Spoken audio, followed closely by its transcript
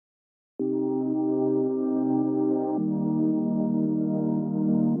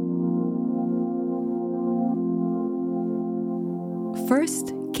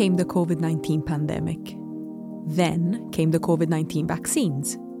First came the COVID-19 pandemic. Then came the COVID-19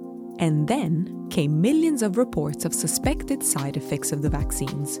 vaccines. And then came millions of reports of suspected side effects of the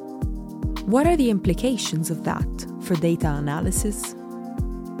vaccines. What are the implications of that for data analysis?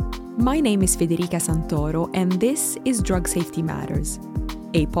 My name is Federica Santoro, and this is Drug Safety Matters,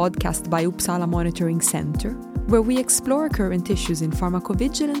 a podcast by Uppsala Monitoring Center, where we explore current issues in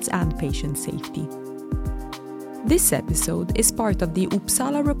pharmacovigilance and patient safety. This episode is part of the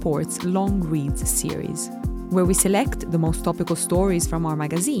Uppsala Reports Long Reads series, where we select the most topical stories from our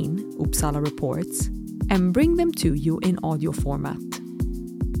magazine, Uppsala Reports, and bring them to you in audio format.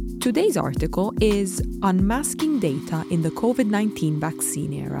 Today's article is Unmasking Data in the COVID-19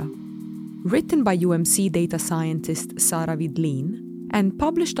 Vaccine Era, written by UMC data scientist Sara Widlin and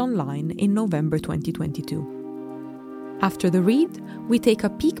published online in November 2022. After the read, we take a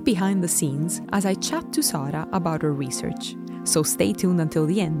peek behind the scenes as I chat to Sara about her research, so stay tuned until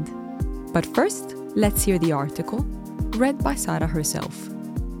the end. But first, let's hear the article, read by Sara herself.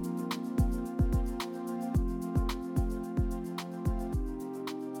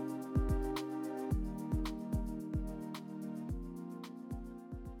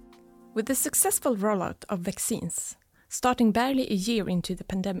 With the successful rollout of vaccines, starting barely a year into the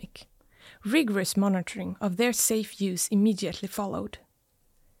pandemic, rigorous monitoring of their safe use immediately followed.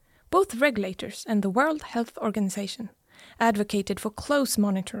 Both regulators and the World Health Organization advocated for close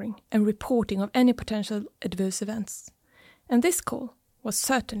monitoring and reporting of any potential adverse events, and this call was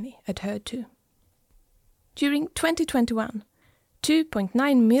certainly adhered to. During 2021,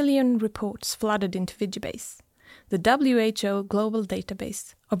 2.9 million reports flooded into Vigibase, the WHO global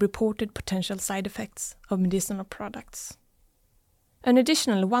database of reported potential side effects of medicinal products. An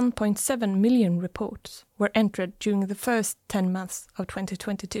additional 1.7 million reports were entered during the first 10 months of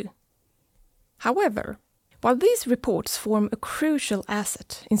 2022. However, while these reports form a crucial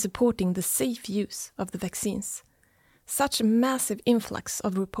asset in supporting the safe use of the vaccines, such a massive influx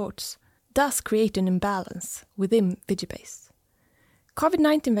of reports does create an imbalance within Vigibase.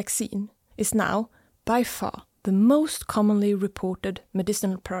 COVID-19 vaccine is now, by far, the most commonly reported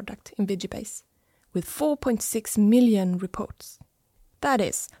medicinal product in Vigibase, with 4.6 million reports. That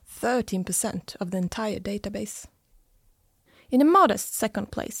is 13% of the entire database. In a modest second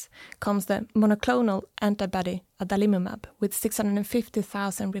place comes the monoclonal antibody adalimumab with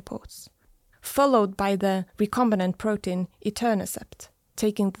 650,000 reports, followed by the recombinant protein etanercept,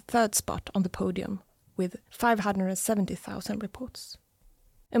 taking the third spot on the podium with 570,000 reports.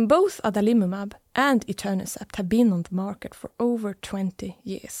 And both adalimumab and etanercept have been on the market for over 20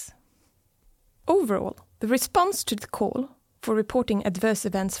 years. Overall, the response to the call for reporting adverse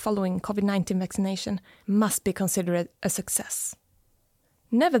events following COVID-19 vaccination must be considered a success.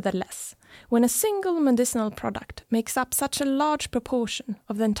 Nevertheless, when a single medicinal product makes up such a large proportion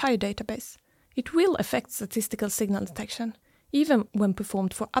of the entire database, it will affect statistical signal detection, even when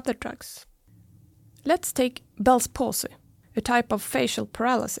performed for other drugs. Let's take Bell's palsy, a type of facial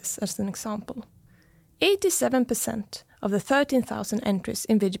paralysis, as an example. 87% of the 13,000 entries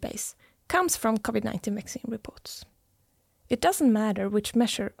in Vigibase comes from COVID-19 vaccine reports. It doesn't matter which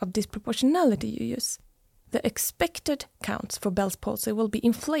measure of disproportionality you use. The expected counts for Bell's palsy will be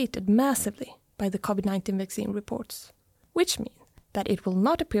inflated massively by the COVID-19 vaccine reports, which means that it will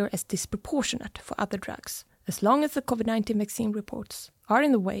not appear as disproportionate for other drugs as long as the COVID-19 vaccine reports are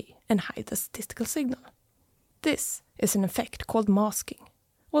in the way and hide the statistical signal. This is an effect called masking,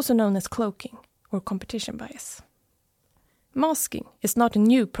 also known as cloaking or competition bias. Masking is not a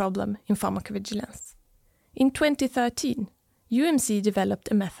new problem in pharmacovigilance. In 2013, UMC developed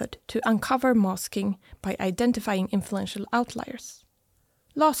a method to uncover masking by identifying influential outliers.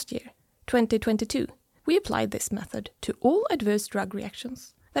 Last year, 2022, we applied this method to all adverse drug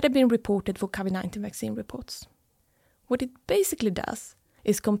reactions that have been reported for COVID-19 vaccine reports. What it basically does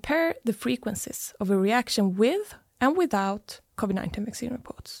is compare the frequencies of a reaction with and without COVID-19 vaccine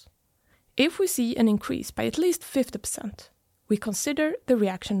reports. If we see an increase by at least 50%, we consider the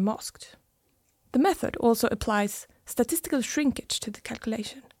reaction masked. The method also applies statistical shrinkage to the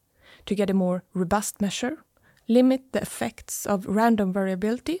calculation to get a more robust measure, limit the effects of random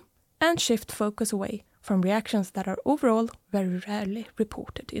variability, and shift focus away from reactions that are overall very rarely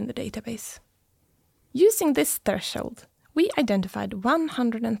reported in the database. Using this threshold, we identified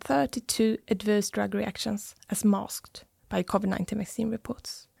 132 adverse drug reactions as masked by COVID-19 vaccine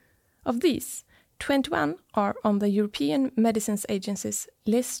reports. Of these, 21 are on the European Medicines Agency's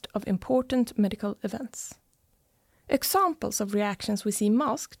list of important medical events. Examples of reactions we see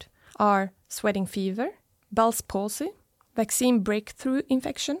masked are sweating fever, Bell's palsy, vaccine breakthrough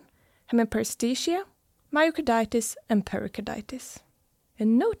infection, hemiparesthesia, myocarditis and pericarditis.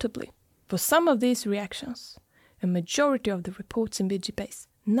 And notably, for some of these reactions, a majority of the reports in VGBase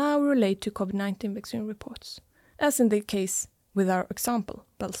now relate to COVID-19 vaccine reports, as in the case with our example,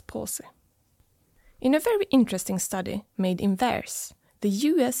 Bell's palsy. In a very interesting study made in VAERS, the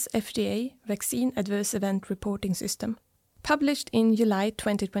US FDA Vaccine Adverse Event Reporting System, published in July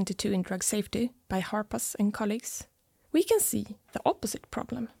 2022 in Drug Safety by Harpas and colleagues, we can see the opposite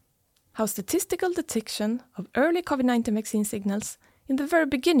problem. How statistical detection of early COVID-19 vaccine signals in the very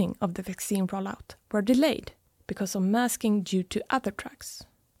beginning of the vaccine rollout were delayed because of masking due to other drugs.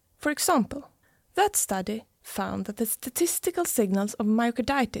 For example, that study found that the statistical signals of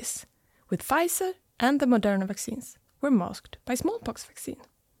myocarditis with Pfizer and the Moderna vaccines were masked by smallpox vaccine.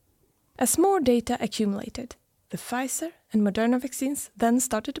 As more data accumulated, the Pfizer and Moderna vaccines then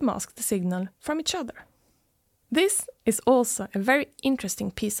started to mask the signal from each other. This is also a very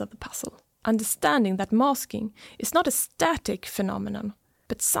interesting piece of the puzzle, understanding that masking is not a static phenomenon,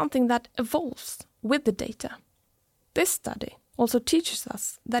 but something that evolves with the data. This study also teaches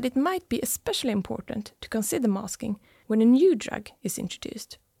us that it might be especially important to consider masking when a new drug is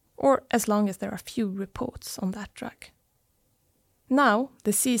introduced, or as long as there are few reports on that drug. Now,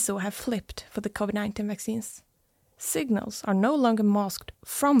 the seesaw have flipped for the COVID-19 vaccines. Signals are no longer masked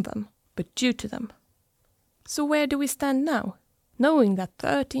from them, but due to them. So where do we stand now, knowing that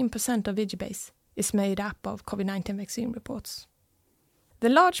 13% of VGBase is made up of COVID-19 vaccine reports? The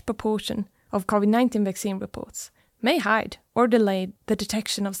large proportion of COVID-19 vaccine reports may hide or delay the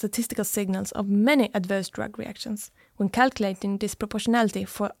detection of statistical signals of many adverse drug reactions when calculating disproportionality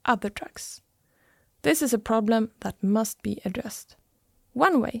for other drugs. This is a problem that must be addressed.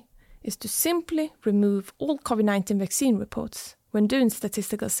 One way is to simply remove all COVID-19 vaccine reports when doing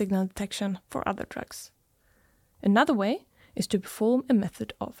statistical signal detection for other drugs. Another way is to perform a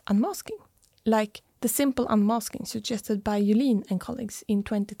method of unmasking, like the simple unmasking suggested by Julin and colleagues in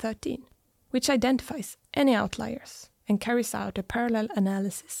 2013, which identifies any outliers and carries out a parallel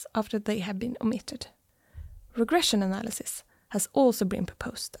analysis after they have been omitted. Regression analysis has also been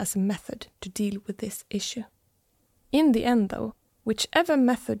proposed as a method to deal with this issue. In the end, though, whichever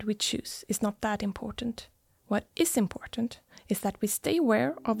method we choose is not that important. What is important is that we stay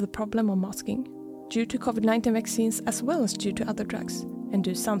aware of the problem of masking due to COVID-19 vaccines as well as due to other drugs, and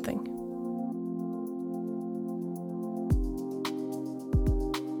do something.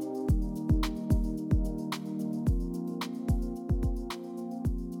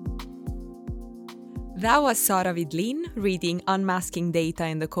 That was Sara Widlin reading Unmasking Data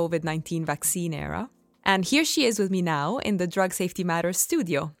in the COVID-19 Vaccine Era. And here she is with me now in the Drug Safety Matters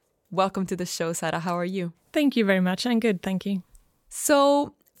studio. Welcome to the show, Sara. How are you? Thank you very much. I'm good, thank you.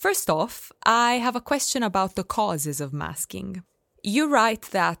 So, first off, I have a question about the causes of masking. You write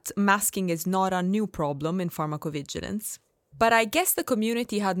that masking is not a new problem in pharmacovigilance, but I guess the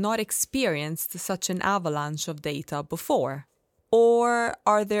community had not experienced such an avalanche of data before. Or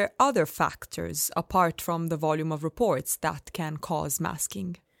are there other factors apart from the volume of reports that can cause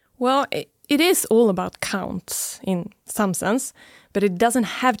masking? Well, it is all about counts in some sense, but it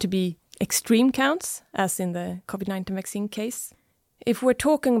doesn't have to be extreme counts, as in the COVID-19 vaccine case. If we're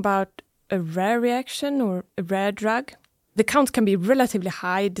talking about a rare reaction or a rare drug, the counts can be relatively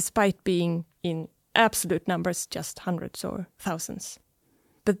high despite being in absolute numbers just hundreds or thousands.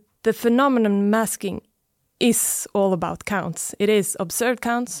 But the phenomenon masking is all about counts. It is observed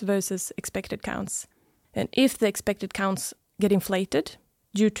counts versus expected counts. And if the expected counts get inflated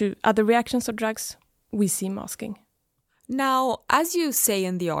due to other reactions of drugs, we see masking. Now, as you say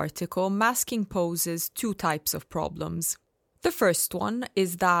in the article, masking poses two types of problems. The first one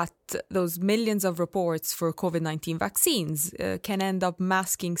is that those millions of reports for COVID-19 vaccines can end up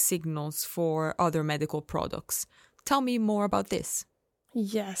masking signals for other medical products. Tell me more about this.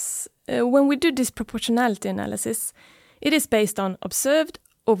 Yes. When we do disproportionality analysis, it is based on observed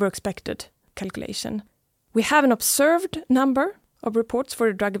over expected calculation. We have an observed number of reports for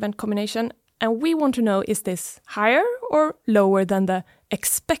a drug event combination, and we want to know, is this higher or lower than the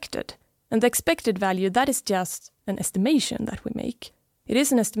expected? And the expected value, that is just an estimation that we make. It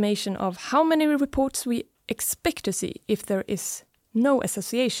is an estimation of how many reports we expect to see if there is no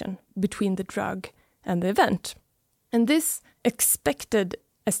association between the drug and the event. And this expected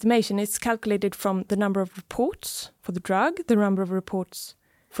estimation is calculated from the number of reports for the drug, the number of reports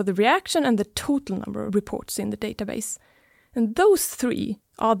for the reaction, and the total number of reports in the database. And those three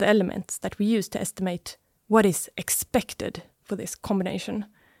are the elements that we use to estimate what is expected for this combination.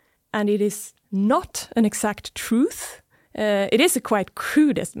 And it is not an exact truth. It is a quite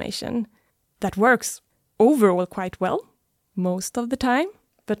crude estimation that works overall quite well, most of the time,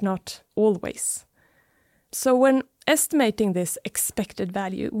 but not always. So when estimating this expected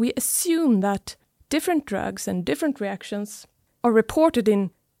value, we assume that different drugs and different reactions are reported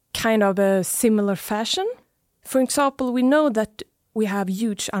in kind of a similar fashion. For example, we know that we have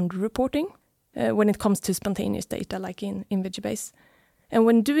huge underreporting when it comes to spontaneous data, like in Vigibase. And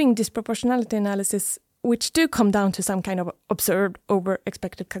when doing disproportionality analysis, which do come down to some kind of observed over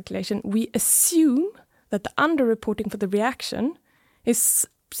expected calculation, we assume that the underreporting for the reaction is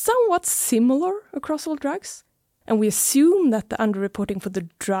somewhat similar across all drugs. And we assume that the underreporting for the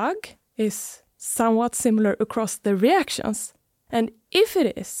drug is somewhat similar across the reactions. And if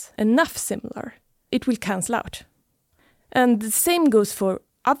it is enough similar, it will cancel out. And the same goes for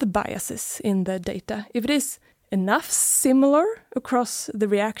other biases in the data. If it is enough similar across the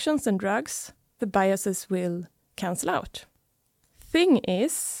reactions and drugs, the biases will cancel out. Thing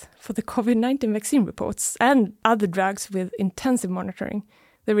is, for the COVID-19 vaccine reports and other drugs with intensive monitoring,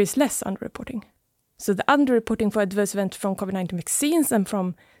 there is less underreporting. So the underreporting for adverse events from COVID-19 vaccines and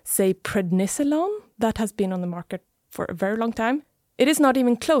from, say, prednisolone, that has been on the market for a very long time, it is not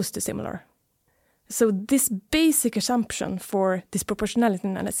even close to similar. So this basic assumption for disproportionality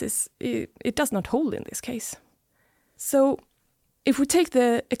analysis, it does not hold in this case. So if we take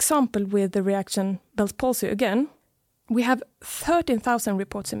the example with the reaction Bell's palsy again, we have 13,000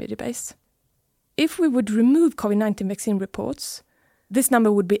 reports in Vigibase. If we would remove COVID-19 vaccine reports, this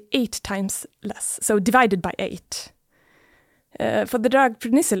number would be 8 times less, so divided by 8. For the drug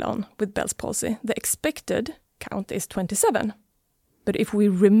prednisolone with Bell's palsy, the expected count is 27. But if we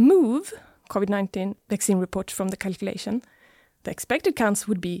remove COVID-19 vaccine reports from the calculation, the expected counts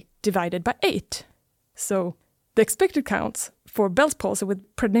would be divided by 8. So the expected counts for Bell's palsy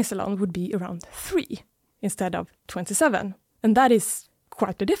with prednisolone would be around 3 instead of 27. And that is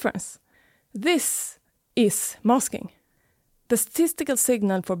quite a difference. This is masking. The statistical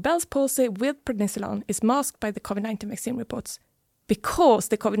signal for Bell's palsy with prednisolone is masked by the COVID-19 vaccine reports because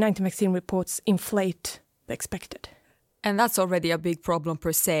the COVID-19 vaccine reports inflate the expected. And that's already a big problem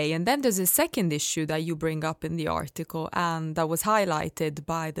per se. And then there's a second issue that you bring up in the article and that was highlighted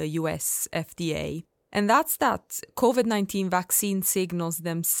by the US FDA. And that's that COVID-19 vaccine signals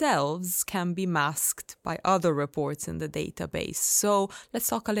themselves can be masked by other reports in the database. So let's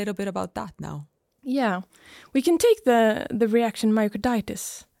talk a little bit about that now. Yeah, we can take the reaction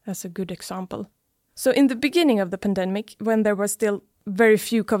myocarditis as a good example. So in the beginning of the pandemic, when there were still very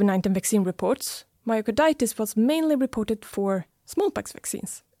few COVID-19 vaccine reports, myocarditis was mainly reported for smallpox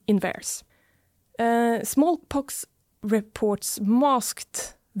vaccines in VAERS. Smallpox reports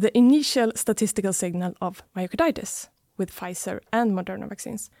masked the initial statistical signal of myocarditis with Pfizer and Moderna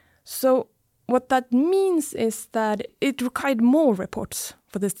vaccines. So what that means is that it required more reports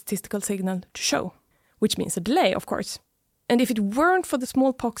for the statistical signal to show, which means a delay, of course. And if it weren't for the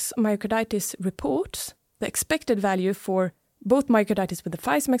smallpox myocarditis reports, the expected value for both myocarditis with the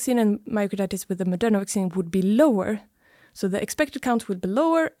Pfizer vaccine and myocarditis with the Moderna vaccine would be lower. So the expected count would be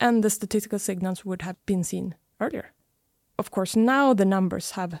lower and the statistical signals would have been seen earlier. Of course, now the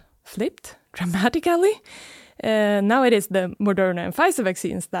numbers have flipped dramatically. Now it is the Moderna and Pfizer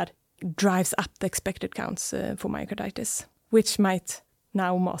vaccines that drives up the expected counts for myocarditis, which might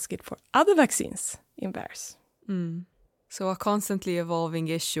now mask it for other vaccines in VAERS. So a constantly evolving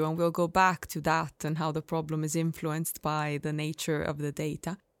issue, and we'll go back to that and how the problem is influenced by the nature of the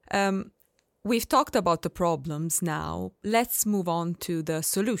data. We've talked about the problems now. Let's move on to the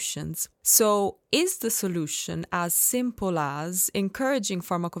solutions. So is the solution as simple as encouraging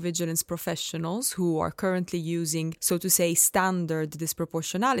pharmacovigilance professionals who are currently using, so to say, standard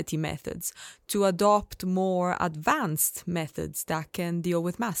disproportionality methods to adopt more advanced methods that can deal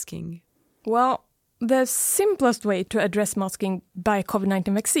with masking? Well, the simplest way to address masking by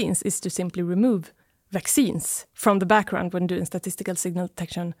COVID-19 vaccines is to simply remove vaccines from the background when doing statistical signal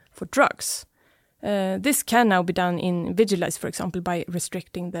detection for drugs. This can now be done in Vigibase, for example, by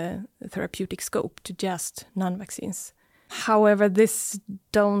restricting the therapeutic scope to just non-vaccines. However, this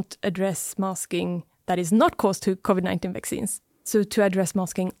don't address masking that is not caused to COVID-19 vaccines. So to address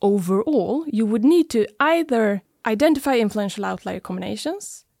masking overall, you would need to either identify influential outlier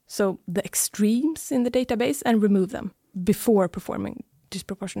combinations, so the extremes in the database, and remove them before performing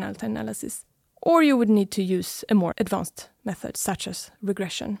disproportionality analysis. Or you would need to use a more advanced method, such as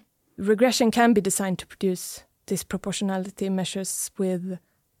regression. Regression can be designed to produce disproportionality measures with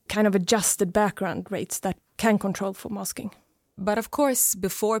kind of adjusted background rates that can control for masking. But of course,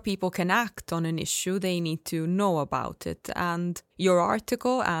 before people can act on an issue, they need to know about it. And your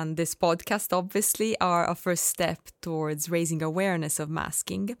article and this podcast, obviously, are a first step towards raising awareness of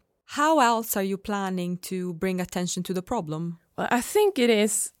masking. How else are you planning to bring attention to the problem? Well, I think it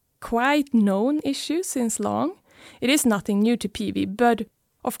is quite known issue since long. It is nothing new to PV, but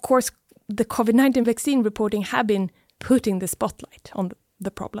of course the COVID-19 vaccine reporting have been putting the spotlight on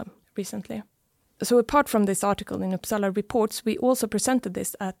the problem recently. So apart from this article in Uppsala Reports, we also presented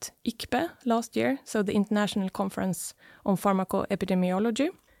this at ICPE last year, so the International Conference on Pharmacoepidemiology.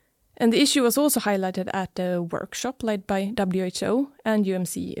 And the issue was also highlighted at a workshop led by WHO and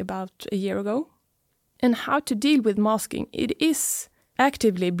UMC about a year ago. And how to deal with masking, it is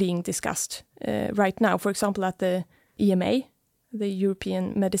actively being discussed right now, for example, at the EMA, the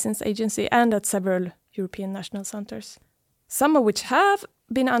European Medicines Agency, and at several European national centres. Some of which have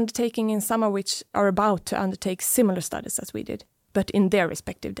been undertaking and some of which are about to undertake similar studies as we did, but in their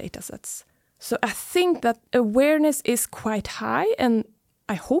respective datasets. So I think that awareness is quite high, and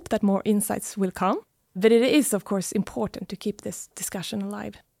I hope that more insights will come. But it is, of course, important to keep this discussion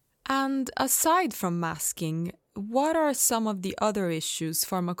alive. And aside from masking, what are some of the other issues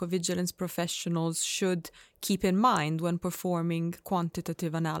pharmacovigilance professionals should keep in mind when performing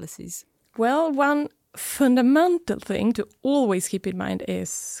quantitative analyses? Well, one fundamental thing to always keep in mind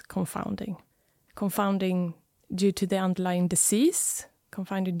is confounding. Confounding due to the underlying disease,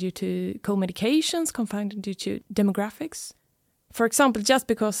 confounding due to co-medications, confounding due to demographics. For example, just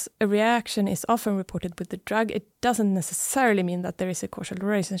because a reaction is often reported with the drug, it doesn't necessarily mean that there is a causal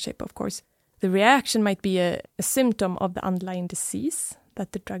relationship, of course. The reaction might be a symptom of the underlying disease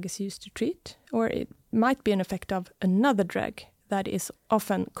that the drug is used to treat, or it might be an effect of another drug that is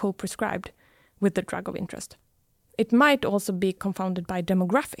often co-prescribed with the drug of interest. It might also be confounded by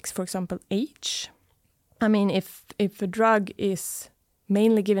demographics, for example, age. I mean, if a drug is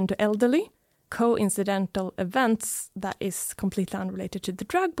mainly given to elderly, coincidental events that is completely unrelated to the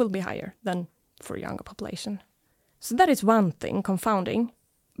drug will be higher than for a younger population. So that is one thing, confounding.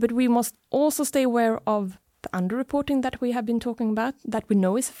 But we must also stay aware of the underreporting that we have been talking about, that we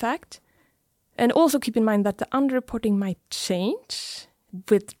know is a fact. And also keep in mind that the underreporting might change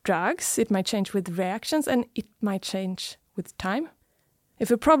with drugs, it might change with reactions, and it might change with time.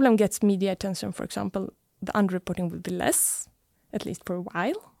 If a problem gets media attention, for example, the underreporting will be less, at least for a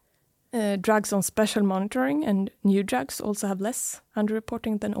while. Drugs on special monitoring and new drugs also have less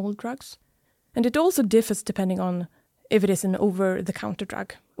underreporting than old drugs. And it also differs depending on if it is an over-the-counter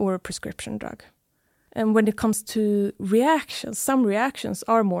drug or a prescription drug. And when it comes to reactions, some reactions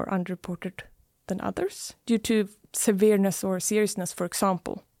are more underreported than others due to severeness or seriousness, for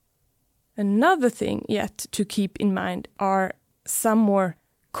example. Another thing yet to keep in mind are some more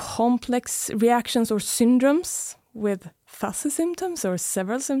complex reactions or syndromes with fuzzy symptoms or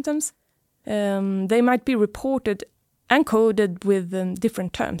several symptoms. They might be reported and coded with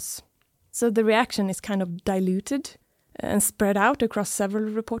different terms. So the reaction is kind of diluted and spread out across several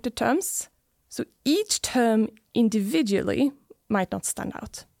reported terms. So each term individually might not stand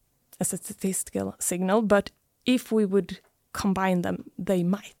out as a statistical signal, but if we would combine them, they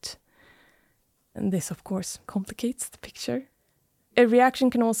might. And this, of course, complicates the picture. A reaction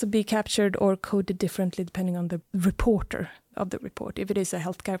can also be captured or coded differently depending on the reporter of the report, if it is a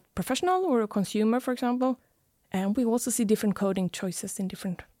healthcare professional or a consumer, for example. And we also see different coding choices in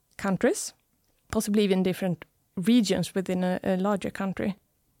different countries, possibly even different regions within a larger country.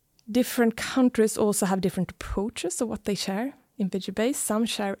 Different countries also have different approaches of what they share in VigiBase. Some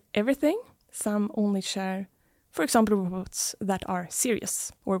share everything, some only share, for example, reports that are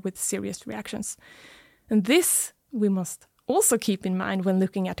serious or with serious reactions. And this we must also keep in mind when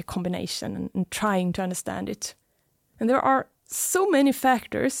looking at a combination and trying to understand it. And there are so many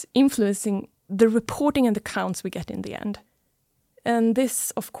factors influencing the reporting and the counts we get in the end. And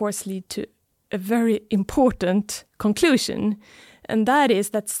this, of course, leads to a very important conclusion, and that is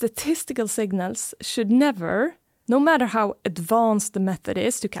that statistical signals should never, no matter how advanced the method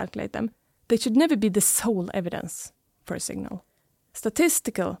is to calculate them, they should never be the sole evidence for a signal.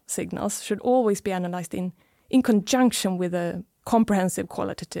 Statistical signals should always be analyzed in conjunction with a comprehensive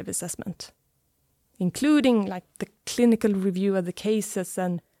qualitative assessment, including like the clinical review of the cases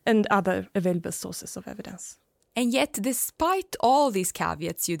and other available sources of evidence. And yet, despite all these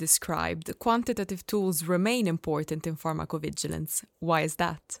caveats you described, quantitative tools remain important in pharmacovigilance. Why is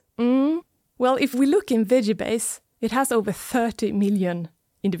that? Well, if we look in VigiBase, it has over 30 million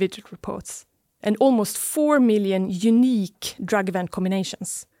individual reports and almost 4 million unique drug event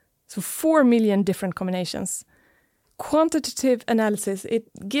combinations. So 4 million different combinations. Quantitative analysis, it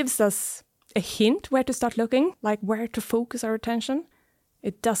gives us a hint where to start looking, like where to focus our attention.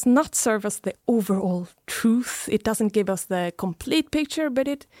 It does not serve us the overall truth. It doesn't give us the complete picture, but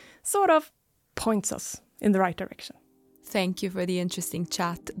it sort of points us in the right direction. Thank you for the interesting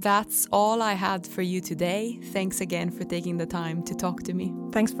chat. That's all I had for you today. Thanks again for taking the time to talk to me.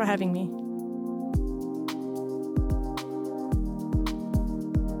 Thanks for having me.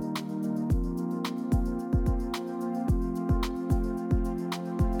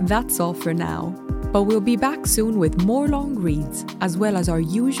 That's all for now, but we'll be back soon with more long reads, as well as our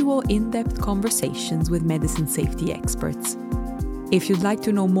usual in-depth conversations with medicine safety experts. If you'd like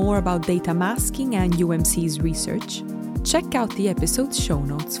to know more about data masking and UMC's research, check out the episode's show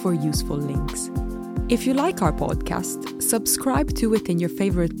notes for useful links. If you like our podcast, subscribe to it in your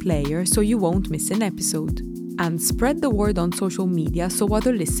favorite player so you won't miss an episode. And spread the word on social media so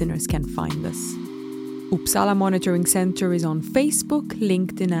other listeners can find us. Uppsala Monitoring Center is on Facebook,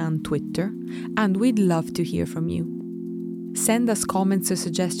 LinkedIn and Twitter, and we'd love to hear from you. Send us comments or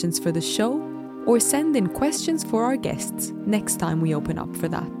suggestions for the show, or send in questions for our guests next time we open up for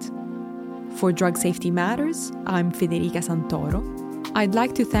that. For Drug Safety Matters, I'm Federica Santoro. I'd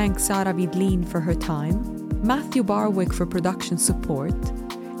like to thank Sara Widlin for her time, Matthew Barwick for production support,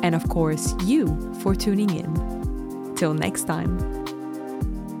 and of course you for tuning in. Till next time.